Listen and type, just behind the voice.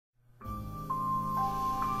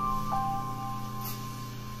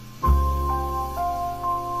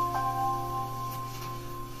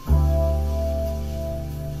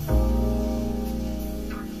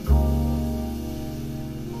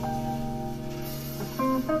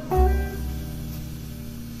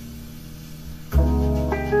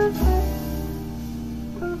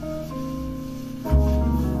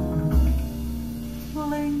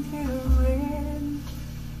Lingering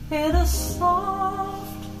in a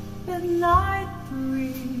soft midnight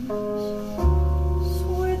breeze,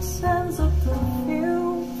 sweet scents of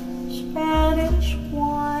perfume, Spanish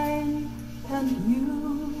wine, and you.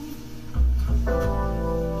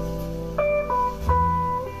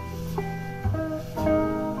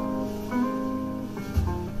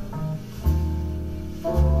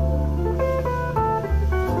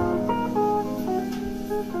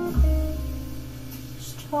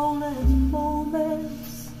 Stolen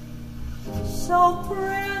moments, so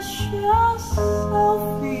precious,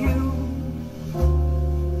 so few.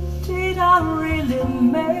 Did I really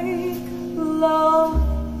make love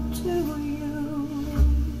to you?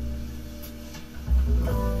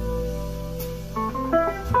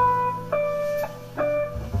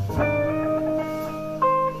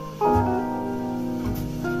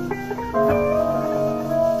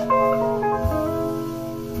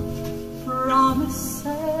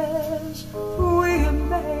 Promises we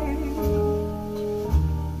made,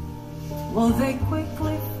 will they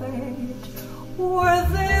quickly fade? Were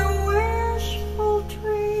they wishful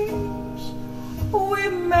dreams we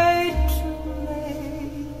made too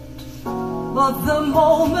late? But the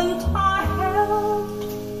moment I held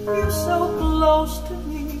you so close to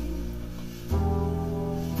me,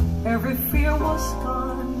 every fear was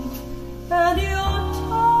gone, and your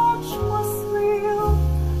touch was real.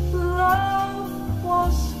 Love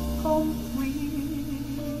was complete.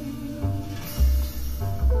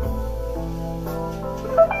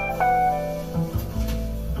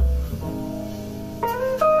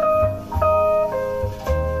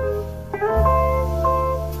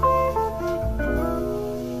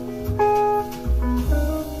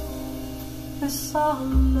 I saw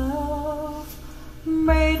love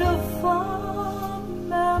made of a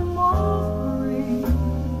memory.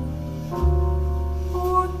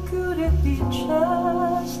 Or could it be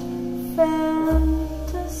just fantasy?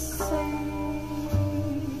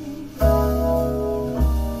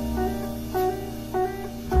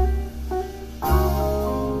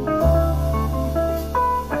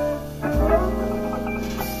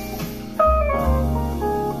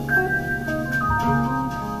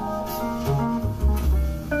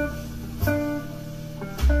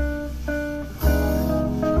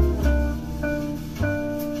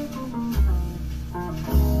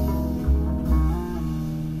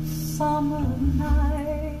 Summer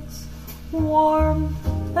nights, warm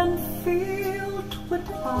and filled with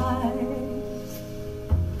lights,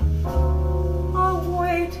 I'll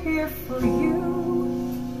wait here for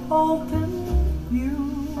you, hoping you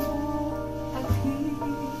appear.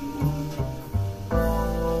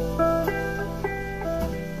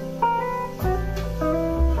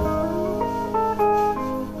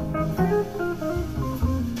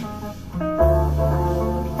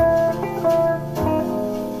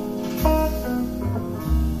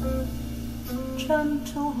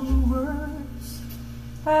 Gentle words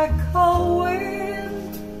echoing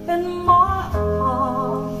in my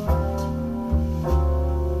heart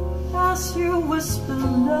as you whisper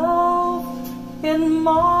love in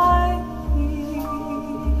my ear.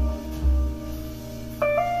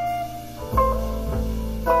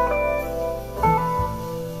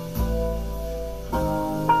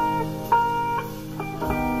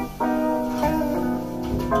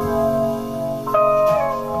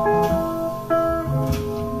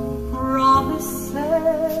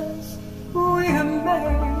 Promises we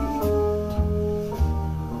made,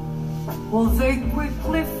 will they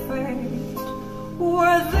quickly fade?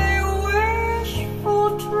 Were they wishful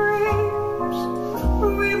dreams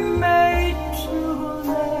we made too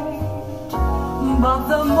late? But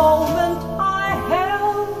the moment I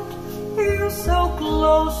held you so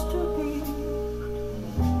close to me,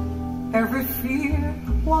 every fear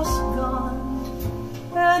was gone,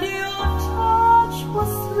 and your touch